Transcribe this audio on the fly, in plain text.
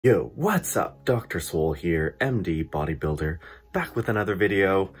Yo, what's up? Dr. Swole here, MD bodybuilder, back with another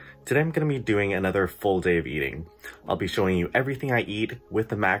video. Today I'm going to be doing another full day of eating. I'll be showing you everything I eat with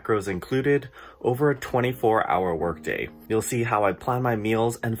the macros included over a 24-hour workday. You'll see how I plan my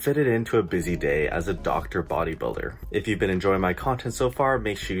meals and fit it into a busy day as a doctor bodybuilder. If you've been enjoying my content so far,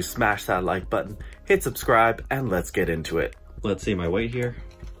 make sure you smash that like button, hit subscribe, and let's get into it. Let's see my weight here.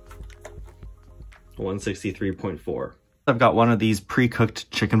 163.4. I've got one of these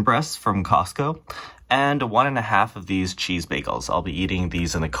pre-cooked chicken breasts from Costco and 1.5 of these cheese bagels. I'll be eating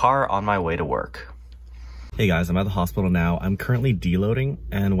these in the car on my way to work. Hey guys, I'm at the hospital now. I'm currently deloading,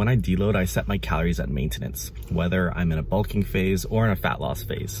 and when I deload, I set my calories at maintenance, whether I'm in a bulking phase or in a fat loss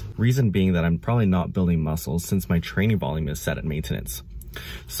phase. Reason being that I'm probably not building muscles since my training volume is set at maintenance.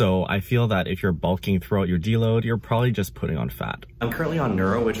 So I feel that if you're bulking throughout your deload, you're probably just putting on fat. I'm currently on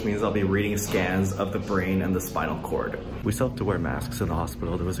neuro, which means I'll be reading scans of the brain and the spinal cord. We still have to wear masks in the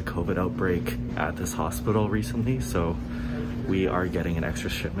hospital. There was a COVID outbreak at this hospital recently, so we are getting an extra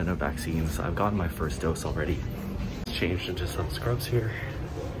shipment of vaccines. I've gotten my first dose already. Changed into some scrubs here.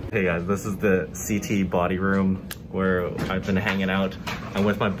 Hey guys, this is the CT body room where I've been hanging out. I'm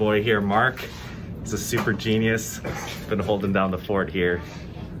with my boy here, Mark. He's a super genius. Been holding down the fort here.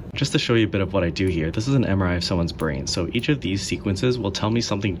 Just to show you a bit of what I do here, this is an MRI of someone's brain. So each of these sequences will tell me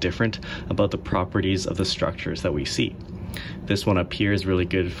something different about the properties of the structures that we see. This one up here is really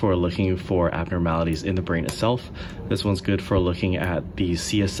good for looking for abnormalities in the brain itself. This one's good for looking at the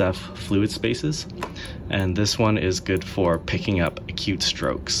CSF fluid spaces. And this one is good for picking up acute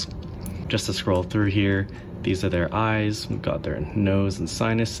strokes. Just to scroll through here, these are their eyes. We've got their nose and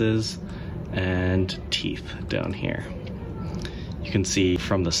sinuses and teeth down here. You can see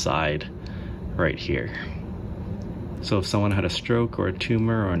from the side right here. So if someone had a stroke or a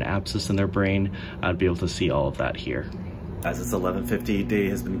tumor or an abscess in their brain, I'd be able to see all of that here. As it's 11:50, day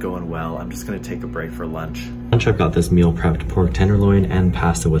has been going well. I'm just gonna take a break for lunch. I've got this meal prepped pork tenderloin and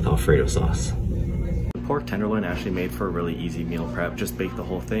pasta with Alfredo sauce. Pork tenderloin actually made for a really easy meal prep. Just bake the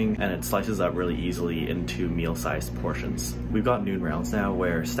whole thing and it slices up really easily into meal-sized portions. We've got noon rounds now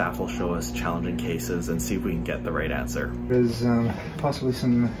where staff will show us challenging cases and see if we can get the right answer. There's possibly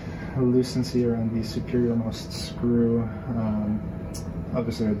some lucency around the superiormost screw.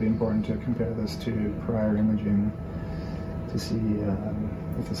 Obviously it would be important to compare this to prior imaging to see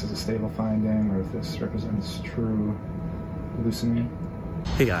if this is a stable finding or if this represents true loosening.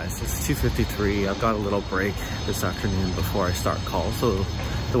 Hey guys, it's 2:53. I've got a little break this afternoon before I start call. So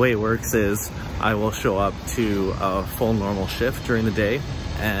the way it works is I will show up to a full normal shift during the day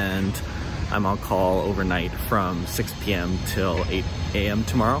and I'm on call overnight from 6 p.m. till 8 a.m.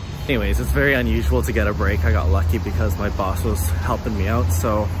 tomorrow. Anyways, it's very unusual to get a break. I got lucky because my boss was helping me out.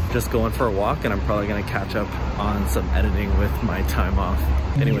 So just going for a walk and I'm probably gonna catch up on some editing with my time off.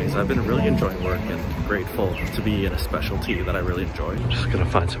 Anyways, I've been really enjoying work and grateful to be in a specialty that I really enjoy. I'm just gonna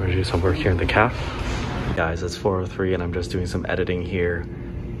find somewhere to do some work here in the calf. Guys, it's 4:03 and I'm just doing some editing here.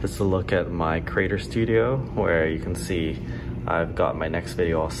 Just a look at my creator studio where you can see I've got my next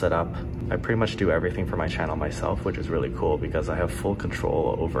video all set up. I pretty much do everything for my channel myself, which is really cool because I have full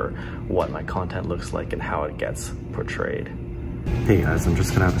control over what my content looks like and how it gets portrayed. Hey guys, I'm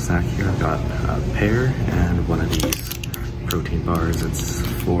just gonna have a snack here. I've got a pear and one of these protein bars. It's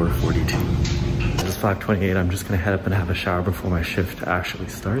 4:42. It's 5:28. I'm just gonna head up and have a shower before my shift actually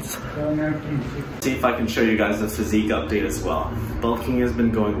starts. See if I can show you guys the physique update as well. Bulking has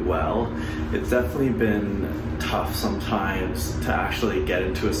been going well. It's definitely been tough sometimes to actually get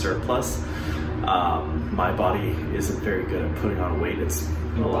into a surplus. My body isn't very good at putting on weight. It's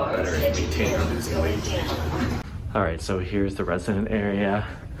a lot better at maintaining or losing weight. All right, so here's the resident area.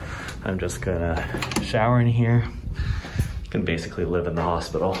 I'm just gonna shower in here. Can basically live in the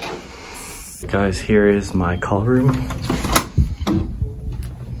hospital. Guys, here is my call room.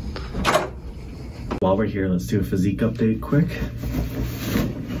 While we're here, let's do a physique update quick.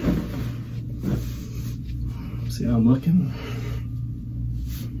 See how I'm looking.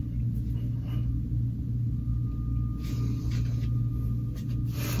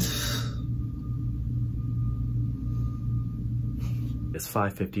 It's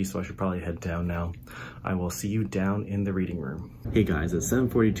 5:50, so I should probably head down now. I will see you down in the reading room. Hey guys, it's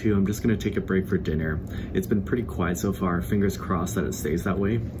 7:42. I'm just gonna take a break for dinner. It's been pretty quiet so far. Fingers crossed that it stays that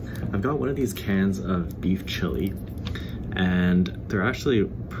way. I've got one of these cans of beef chili, and they're actually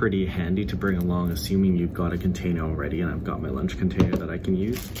pretty handy to bring along, assuming you've got a container already, and I've got my lunch container that I can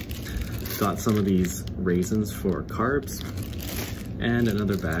use. Got some of these raisins for carbs, and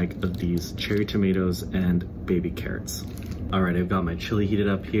another bag of these cherry tomatoes and baby carrots. All right, I've got my chili heated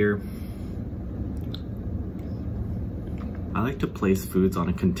up here. I like to place foods on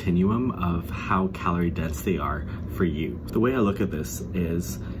a continuum of how calorie dense they are for you. The way I look at this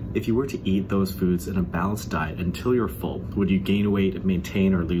is, if you were to eat those foods in a balanced diet until you're full, would you gain weight,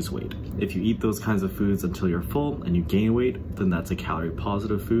 maintain, or lose weight? If you eat those kinds of foods until you're full and you gain weight, then that's a calorie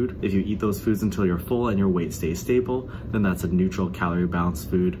positive food. If you eat those foods until you're full and your weight stays stable, then that's a neutral calorie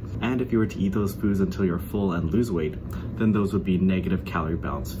balanced food. And if you were to eat those foods until you're full and lose weight, then those would be negative calorie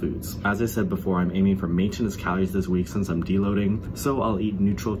balanced foods. As I said before, I'm aiming for maintenance calories this week since I'm deloading, so I'll eat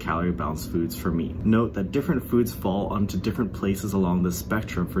neutral calorie balanced foods for me. Note that different foods fall onto different places along the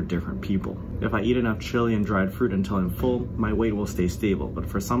spectrum for different people. If I eat enough chili and dried fruit until I'm full, my weight will stay stable, but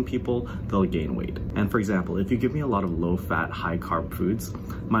for some people, they'll gain weight. And for example, if you give me a lot of low-fat, high-carb foods,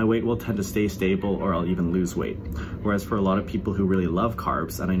 my weight will tend to stay stable or I'll even lose weight. Whereas for a lot of people who really love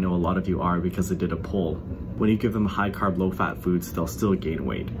carbs, and I know a lot of you are because I did a poll, when you give them high-carb, low-fat foods, they'll still gain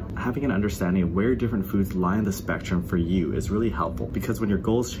weight. Having an understanding of where different foods lie in the spectrum for you is really helpful, because when your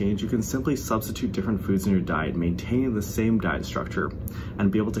goals change, you can simply substitute different foods in your diet, maintaining the same diet structure,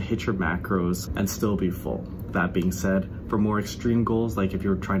 and be able to hit your macros and still be full. That being said, for more extreme goals, like if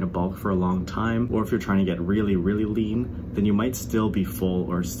you're trying to bulk for a long time, or if you're trying to get really, really lean, then you might still be full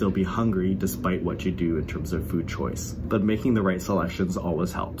or still be hungry despite what you do in terms of food choice. But making the right selections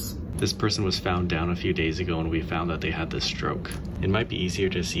always helps. This person was found down a few days ago and we found that they had this stroke. It might be easier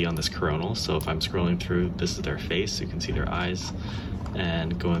to see on this coronal, so if I'm scrolling through, this is their face, you can see their eyes,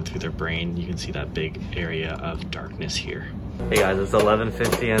 and going through their brain, you can see that big area of darkness here. Hey guys, it's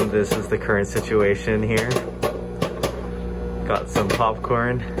 11:50 and this is the current situation here. Got some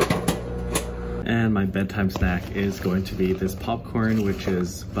popcorn. And my bedtime snack is going to be this popcorn, which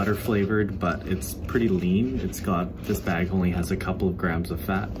is butter flavored, but it's pretty lean. This bag only has a couple of grams of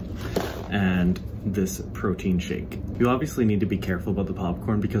fat, and this protein shake. You obviously need to be careful about the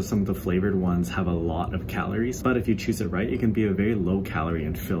popcorn because some of the flavored ones have a lot of calories, but if you choose it right, it can be a very low calorie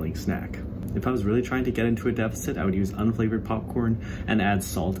and filling snack. If I was really trying to get into a deficit, I would use unflavored popcorn and add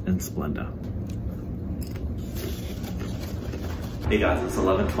salt and Splenda. Hey guys, it's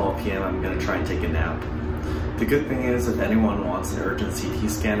 11:12 p.m. I'm gonna try and take a nap. The good thing is, if anyone wants an urgent CT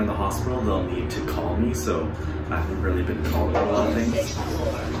scan in the hospital, they'll need to call me, so I haven't really been called about a lot of things,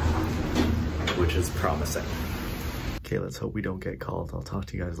 which is promising. Okay, let's hope we don't get called. I'll talk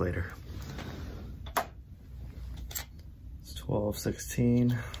to you guys later. It's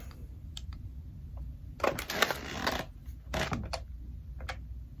 12:16.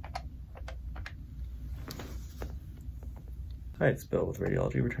 Hi, it's Bill with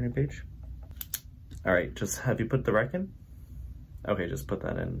Radiology Returning Page. All right, just have you put the rec in? Okay, just put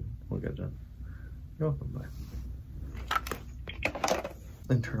that in. We'll get it done. You're welcome, bye.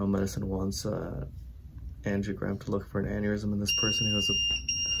 Internal medicine wants angiogram to look for an aneurysm in this person who has a...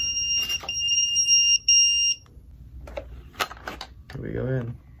 Here we go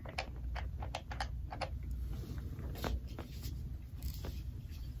in.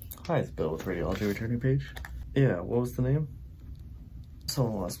 Hi, it's Bill with Radiology Returning Page. Yeah, what was the name?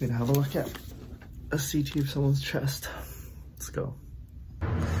 Someone wants me to have a look at a CT of someone's chest. Let's go.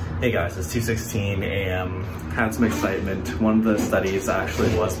 Hey guys, it's 2:16 a.m. Had some excitement. One of the studies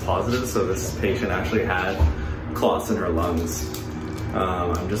actually was positive, so this patient actually had clots in her lungs.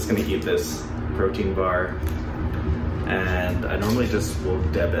 I'm just gonna eat this protein bar, and I normally just will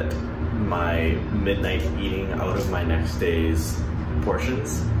debit my midnight eating out of my next day's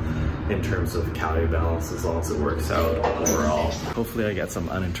portions in terms of calorie balance, as long as it works out overall. Hopefully I get some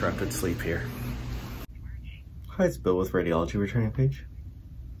uninterrupted sleep here. Hi, it's Bill with Radiology Returning Page.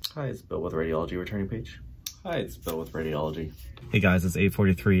 Hi, it's Bill with Radiology Returning Page. Hi, it's Bill with Radiology. Hey guys, it's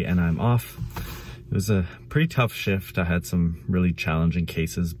 8:43 and I'm off. It was a pretty tough shift. I had some really challenging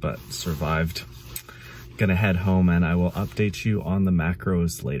cases, but survived. Gonna head home and I will update you on the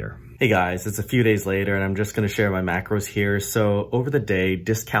macros later. Hey guys, it's a few days later and I'm just gonna share my macros here. So over the day,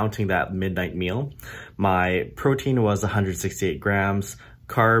 discounting that midnight meal, my protein was 168 grams,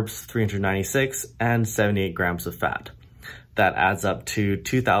 carbs 396, and 78 grams of fat. That adds up to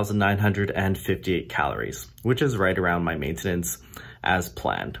 2,958 calories, which is right around my maintenance as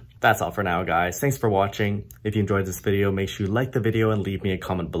planned. That's all for now, guys. Thanks for watching. If you enjoyed this video, make sure you like the video and leave me a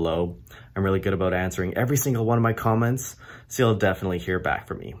comment below. I'm really good about answering every single one of my comments, so you'll definitely hear back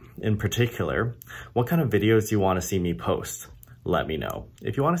from me. In particular, what kind of videos do you want to see me post? Let me know.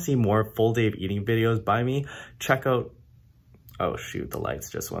 If you want to see more full day of eating videos by me, check out... Oh shoot, the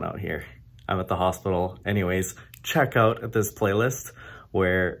lights just went out here. I'm at the hospital. Anyways, check out this playlist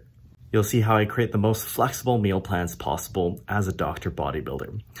where you'll see how I create the most flexible meal plans possible as a doctor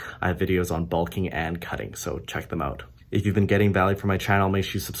bodybuilder. I have videos on bulking and cutting, so check them out. If you've been getting value from my channel, make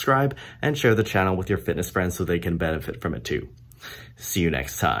sure you subscribe and share the channel with your fitness friends so they can benefit from it too. See you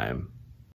next time.